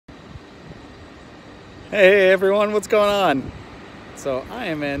Hey everyone, what's going on? So I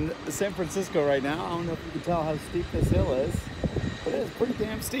am in San Francisco right now. I don't know if you can tell how steep this hill is, but it is pretty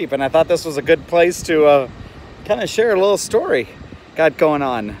damn steep. And I thought this was a good place to kind of share a little story got going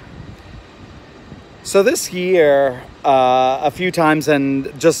on. So this year, a few times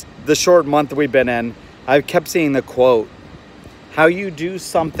in just the short month we've been in, I kept seeing the quote, how you do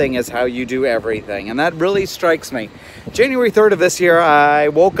something is how you do everything. And that really strikes me. January 3rd of this year, I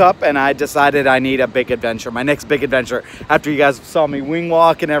woke up and I decided I need a big adventure, my next big adventure, after you guys saw me wing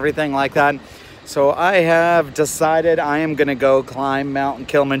walk and everything like that. So I have decided I am gonna go climb Mount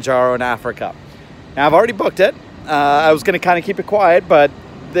Kilimanjaro in Africa. Now I've already booked it. I was gonna kind of keep it quiet, but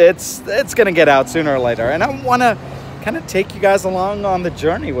it's gonna get out sooner or later. And I wanna kind of take you guys along on the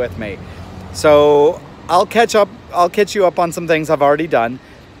journey with me. So I'll catch you up on some things I've already done,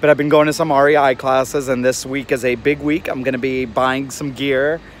 but I've been going to some REI classes, and this week is a big week. I'm going to be buying some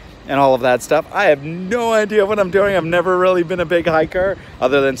gear and all of that stuff. I have no idea what I'm doing. I've never really been a big hiker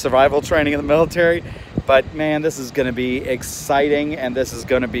other than survival training in the military, but man, this is going to be exciting and this is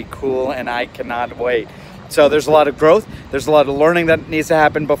going to be cool, and I cannot wait. So there's a lot of growth. There's a lot of learning that needs to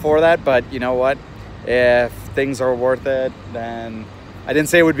happen before that, but you know what? If things are worth it, then I didn't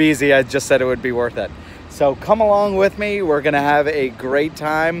say it would be easy. I just said it would be worth it. So come along with me. We're going to have a great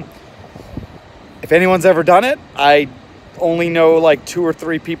time. If anyone's ever done it, I only know like 2 or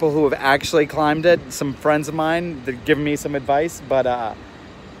 3 people who have actually climbed it. Some friends of mine that have given me some advice, but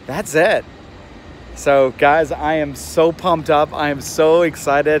that's it. So guys, I am so pumped up. I am so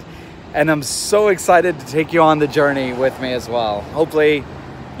excited, and I'm so excited to take you on the journey with me as well. Hopefully,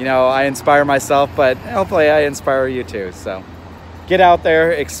 you know, I inspire myself, but hopefully I inspire you too. So get out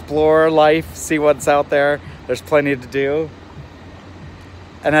there, explore life, see what's out there. There's plenty to do.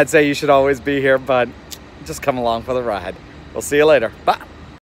 And I'd say you should always be here, but just come along for the ride. We'll see you later. Bye.